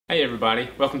Hey everybody,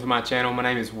 welcome to my channel. My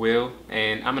name is Will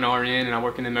and I'm an RN and I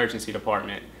work in the emergency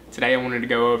department. Today I wanted to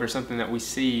go over something that we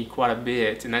see quite a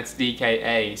bit, and that's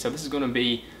DKA. So this is going to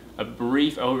be a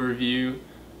brief overview.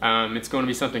 It's going to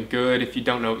be something good. If you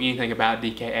don't know anything about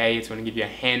DKA, it's going to give you a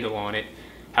handle on it.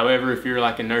 However, if you're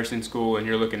like in nursing school and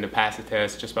you're looking to pass a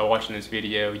test just by watching this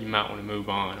video, you might want to move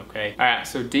on, okay? Alright,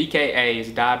 so DKA is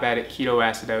Diabetic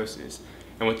Ketoacidosis.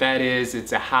 And what that is,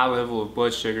 it's a high level of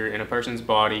blood sugar in a person's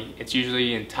body. It's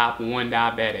usually in type 1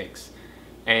 diabetics.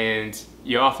 And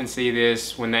you often see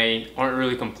this when they aren't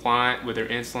really compliant with their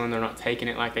insulin. They're not taking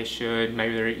it like they should.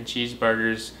 Maybe they're eating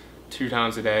cheeseburgers 2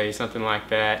 times a day, something like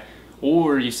that.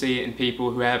 Or you see it in people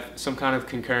who have some kind of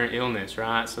concurrent illness,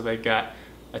 right? So they've got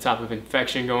a type of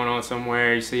infection going on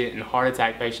somewhere. You see it in heart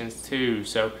attack patients too.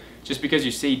 So just because you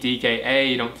see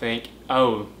DKA, you don't think,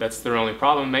 oh, that's their only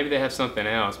problem. Maybe they have something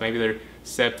else. Maybe they're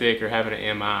septic or having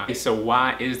an MI. So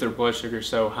why is their blood sugar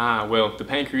so high? Well, the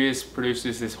pancreas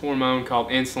produces this hormone called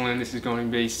insulin. This is going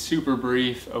to be super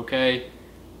brief, okay?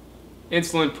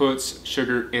 Insulin puts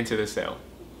sugar into the cell.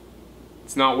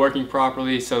 It's not working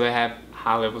properly, so they have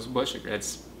high levels of blood sugar.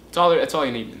 That's all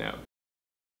you need to know.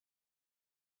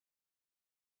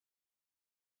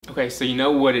 Okay, so you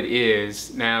know what it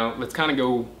is. Now let's kind of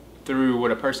go through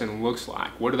what a person looks like.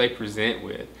 What do they present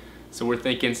with? So we're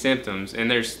thinking symptoms,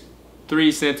 and there's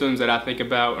 3 symptoms that I think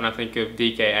about when I think of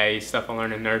DKA, stuff I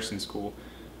learned in nursing school.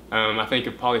 I think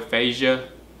of polyphagia,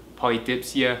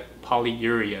 polydipsia,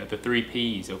 polyuria, the 3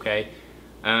 P's, okay?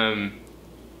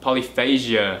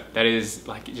 Polyphagia, that is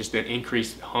like just an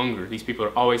increased hunger. These people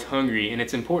are always hungry, and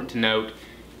it's important to note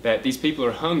that these people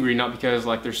are hungry not because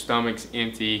like their stomach's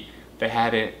empty, they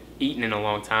haven't eaten in a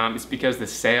long time. It's because the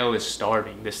cell is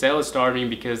starving. The cell is starving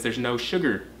because there's no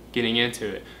sugar getting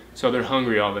into it. So they're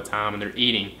hungry all the time and they're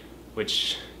eating,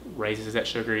 which raises that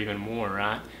sugar even more,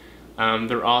 right?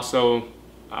 They're also,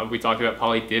 we talked about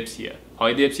polydipsia.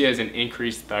 Polydipsia is an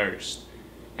increased thirst,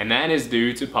 and that is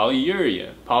due to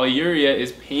polyuria. Polyuria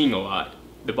is peeing a lot.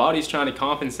 The body's trying to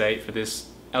compensate for this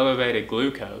elevated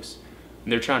glucose,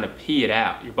 and they're trying to pee it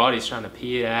out. Your body's trying to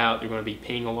pee it out. They're going to be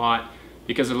peeing a lot.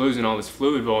 Because they're losing all this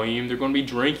fluid volume, they're going to be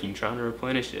drinking, trying to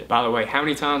replenish it. By the way, how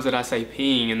many times did I say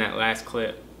peeing in that last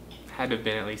clip? Had to have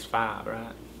been at least 5,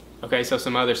 right? Okay, so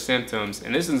some other symptoms,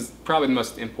 and this is probably the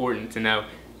most important to know,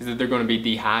 is that they're going to be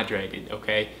dehydrated,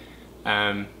 okay?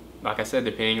 Like I said,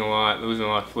 they're peeing a lot, losing a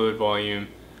lot of fluid volume.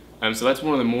 So that's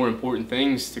one of the more important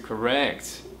things to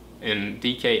correct in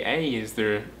DKA is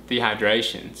their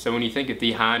dehydration. So when you think of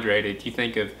dehydrated, you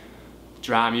think of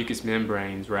dry mucous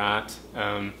membranes, right?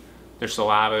 Their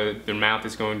saliva, their mouth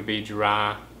is going to be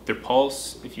dry. Their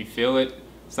pulse, if you feel it,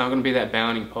 it's not going to be that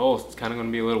bounding pulse. It's kind of going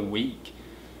to be a little weak,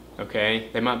 okay?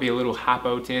 They might be a little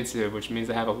hypotensive, which means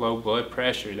they have a low blood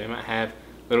pressure. They might have a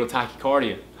little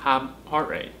tachycardia, high heart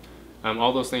rate.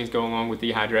 All those things go along with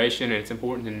dehydration, and it's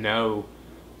important to know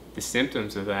the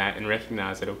symptoms of that and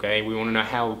recognize it, okay? We want to know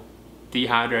how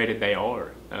dehydrated they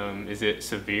are. Is it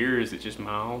severe? Is it just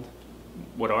mild?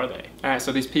 What are they? Alright,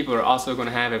 so these people are also going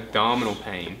to have abdominal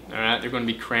pain. Alright, they're going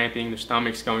to be cramping, their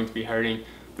stomach's going to be hurting.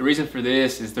 The reason for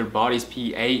this is their body's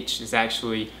pH is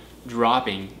actually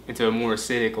dropping into a more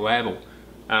acidic level.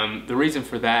 The reason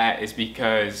for that is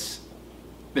because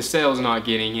the cell's not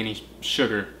getting any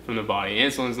sugar from the body.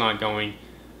 Insulin's not going,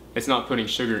 it's not putting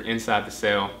sugar inside the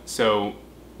cell. So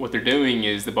what they're doing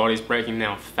is the body's breaking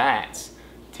down fats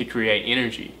to create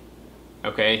energy.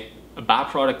 Okay? A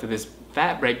byproduct of this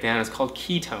fat breakdown is called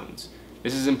ketones.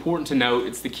 This is important to note.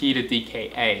 It's the key to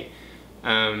DKA.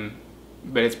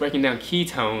 But it's breaking down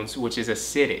ketones, which is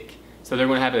acidic. So they're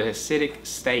going to have an acidic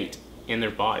state in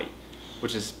their body,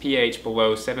 which is pH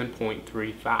below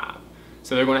 7.35.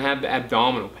 So they're going to have the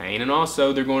abdominal pain, and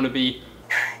also they're going to be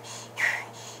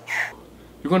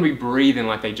breathing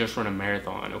like they just run a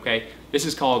marathon, okay? This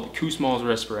is called Kussmaul's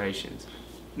respirations.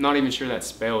 I'm not even sure that's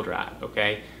spelled right,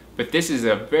 okay? But this is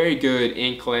a very good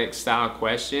NCLEX style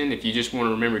question if you just want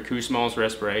to remember Kussmaul's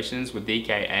respirations with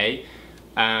DKA.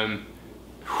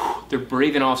 They're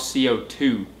breathing off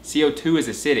CO2. CO2 is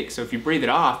acidic, so if you breathe it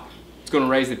off, it's going to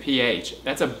raise the pH.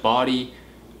 That's a body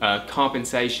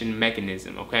compensation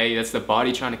mechanism, okay? That's the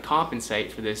body trying to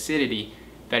compensate for the acidity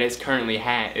that it's currently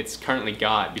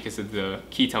got because of the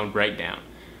ketone breakdown.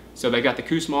 So they got the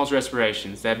Kussmaul's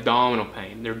respirations, the abdominal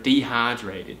pain, they're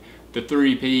dehydrated, the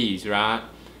 3 P's, right?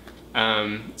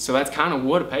 So that's kind of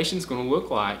what a patient's going to look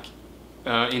like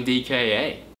in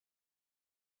DKA.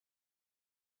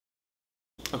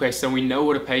 Okay, so we know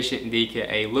what a patient in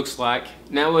DKA looks like.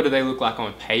 Now what do they look like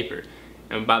on paper?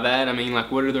 And by that I mean, like,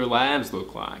 what do their labs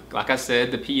look like? Like I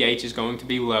said, the pH is going to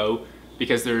be low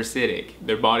because they're acidic.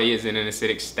 Their body is in an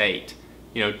acidic state.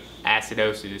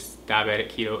 acidosis,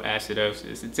 diabetic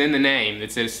ketoacidosis. It's in the name,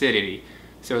 it's acidity.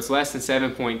 So it's less than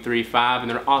 7.35, and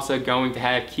they're also going to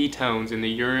have ketones in the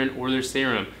urine or their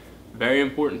serum. Very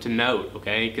important to note,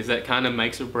 okay, because that kind of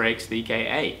makes or breaks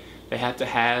DKA. They have to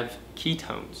have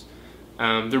ketones.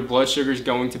 Their blood sugar is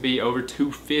going to be over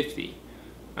 250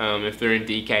 if they're in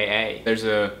DKA. There's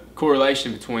a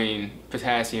correlation between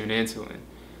potassium and insulin.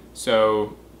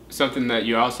 So something that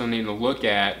you also need to look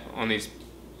at on these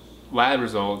lab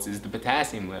results is the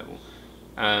potassium level.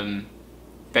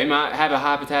 They might have a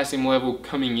high potassium level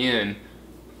coming in,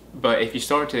 but if you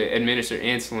start to administer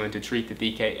insulin to treat the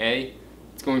DKA,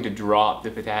 it's going to drop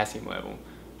the potassium level.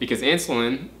 Because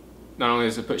insulin, not only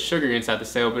does it put sugar inside the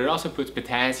cell, but it also puts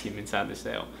potassium inside the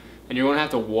cell. And you're going to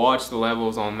have to watch the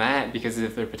levels on that, because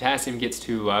if their potassium gets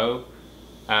too low,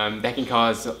 that can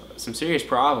cause some serious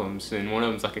problems, and one of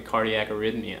them is like a cardiac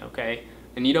arrhythmia, okay?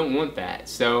 And you don't want that.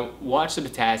 So watch the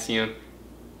potassium.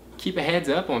 Keep a heads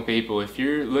up on people. If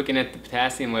you're looking at the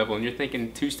potassium level and you're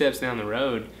thinking 2 steps down the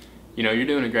road, you're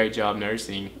doing a great job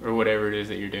nursing or whatever it is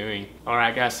that you're doing.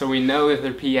 Alright guys, so we know that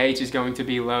their pH is going to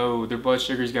be low, their blood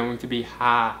sugar is going to be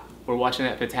high. We're watching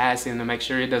that potassium to make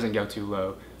sure it doesn't go too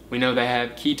low. We know they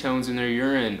have ketones in their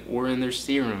urine or in their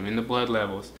serum, in the blood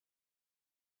levels.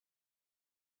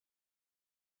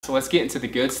 So let's get into the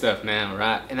good stuff now,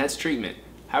 right? And that's treatment.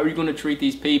 How are you going to treat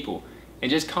these people?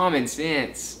 And just common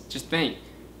sense, just think.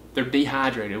 They're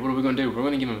dehydrated. What are we going to do? We're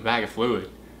going to give them a bag of fluid.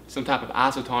 Some type of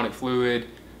isotonic fluid.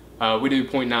 We do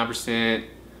 0.9%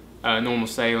 normal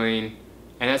saline.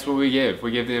 And that's what we give.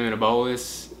 We give them in a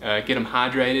bolus, get them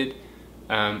hydrated.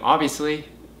 Obviously,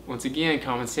 once again,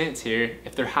 common sense here.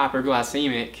 If they're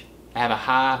hyperglycemic, they have a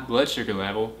high blood sugar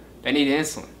level, they need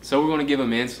insulin. So we're going to give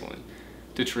them insulin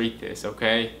to treat this,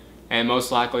 okay? And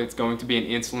most likely it's going to be an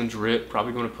insulin drip,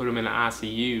 probably going to put them in the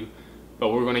ICU. But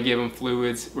we're going to give them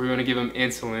fluids, we're going to give them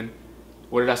insulin.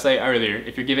 What did I say earlier?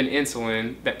 If you're giving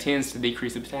insulin, that tends to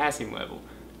decrease the potassium level.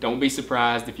 Don't be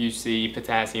surprised if you see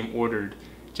potassium ordered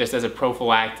just as a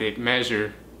prophylactic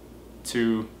measure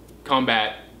to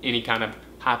combat any kind of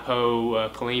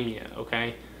hypokalemia,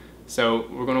 okay? So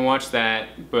we're going to watch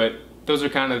that, but those are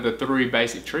kind of the 3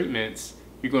 basic treatments.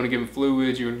 You're going to give them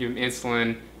fluids, you're going to give them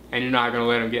insulin, and you're not going to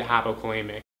let them get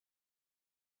hypokalemic.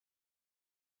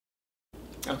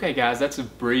 Okay guys, that's a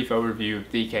brief overview of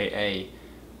DKA.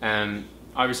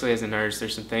 Obviously as a nurse,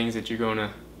 there's some things that you're going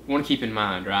to want to keep in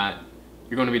mind, right?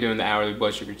 You're going to be doing the hourly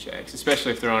blood sugar checks,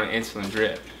 especially if they're on an insulin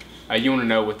drip. You want to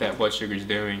know what that blood sugar is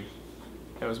doing.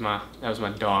 That was my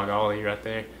dog, Ollie, right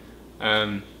there.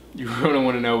 You're going to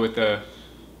want to know what the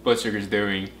blood sugar is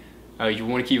doing. You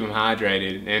want to keep them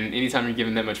hydrated, and anytime you're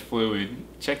giving that much fluid,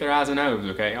 check their eyes and nose,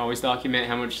 okay? Always document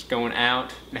how much is going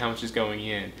out and how much is going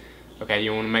in. Okay,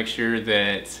 you want to make sure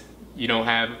that you don't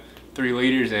have 3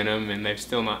 liters in them and they've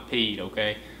still not peed,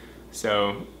 okay?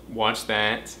 So watch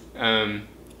that.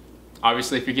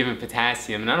 Obviously if you're giving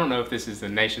potassium, and I don't know if this is a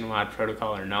nationwide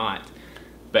protocol or not,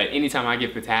 but anytime I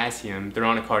give potassium, they're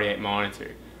on a cardiac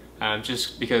monitor,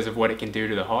 just because of what it can do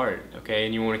to the heart, okay?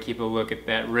 And you want to keep a look at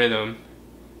that rhythm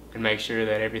and make sure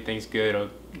that everything's good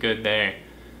there.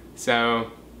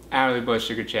 So hourly blood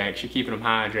sugar checks, you're keeping them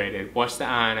hydrated, watch the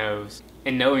INOs.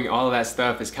 And knowing all of that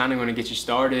stuff is kind of going to get you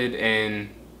started and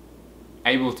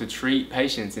able to treat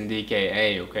patients in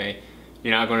DKA, okay?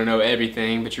 You're not going to know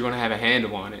everything, but you're going to have a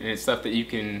handle on it. And it's stuff that you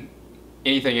can,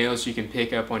 anything else you can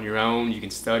pick up on your own, you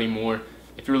can study more.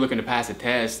 If you're looking to pass a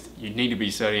test, you need to be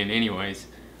studying anyways.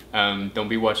 Don't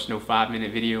be watching no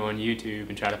 5-minute video on YouTube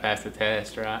and try to pass the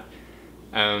test, right?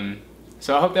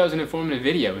 So I hope that was an informative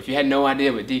video. If you had no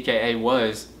idea what DKA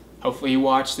was, hopefully you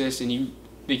watched this and you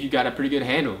think you got a pretty good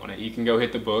handle on it. You can go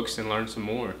hit the books and learn some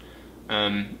more.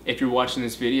 If you're watching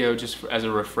this video just as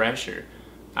a refresher,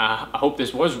 I hope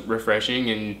this was refreshing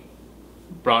and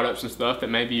brought up some stuff that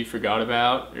maybe you forgot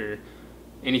about or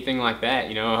anything like that.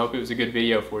 I hope it was a good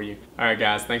video for you. Alright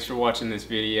guys, thanks for watching this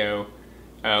video.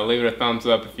 Leave it a thumbs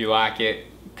up if you like it.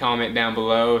 Comment down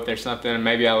below if there's something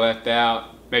maybe I left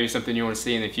out, maybe something you want to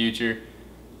see in the future.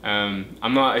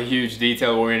 I'm not a huge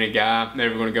detail-oriented guy. I'm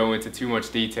never going to go into too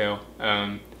much detail.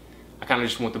 I kind of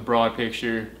just want the broad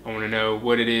picture. I want to know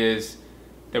what it is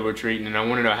that we're treating, and I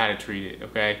want to know how to treat it,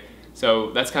 okay?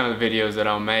 So that's kind of the videos that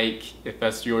I'll make. If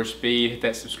that's your speed, hit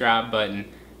that subscribe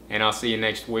button, and I'll see you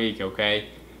next week, okay?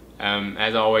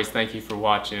 As always, thank you for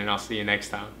watching, and I'll see you next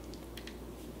time.